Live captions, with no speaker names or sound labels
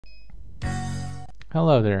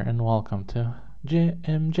Hello there and welcome to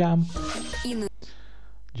JimJam.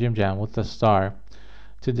 JimJam with the star.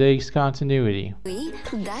 Today's continuity.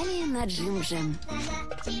 Далее на JimJam.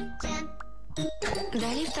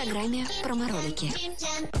 Далее в программе промо-ролики.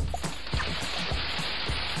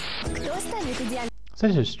 Кто станет идеальным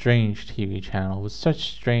Such a strange TV channel with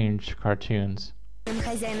such strange cartoons.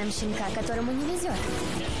 хозяином щенка, которому не везет?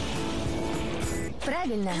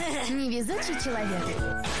 Правильно, невезучий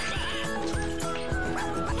человек.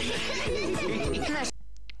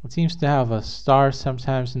 It seems to have a star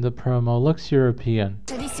sometimes in the promo. Looks European.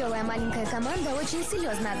 Веселая маленькая команда очень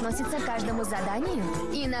серьезно относится к каждому заданию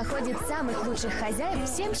и находит самых лучших хозяев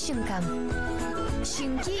всем щенкам.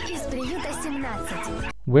 Щенки из приюта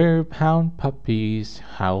 17. We're pound puppies,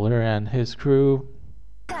 Howler and his crew.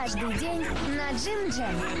 Каждый день на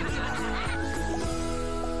JimJam.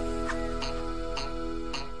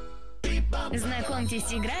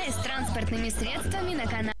 Знакомьтесь, играя с транспортными средствами на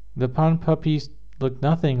канале The pound puppies look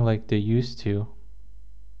nothing like they used to.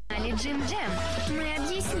 JimJam. Мы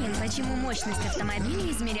объясним, почему мощность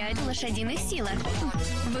автомобиля измеряют в лошадиных силах.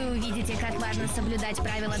 Вы увидите, как важно соблюдать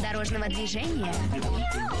правила дорожного движения.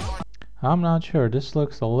 I'm not sure. This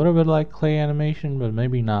looks a little bit like clay animation, but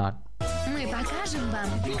maybe not. Мы покажем вам,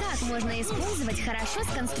 как можно использовать хорошо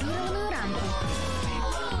сконструированную рамку.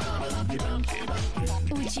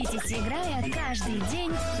 Учитесь, играя каждый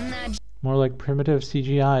день на More like primitive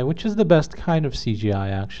CGI, which is the best kind of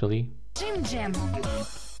CGI, actually. JimJam.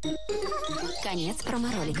 Конец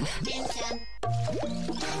промо-роликов.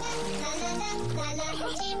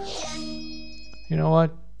 You know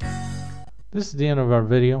what? This is the end of our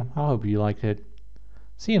video. I hope you liked it.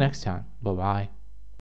 See you next time. Bye-bye.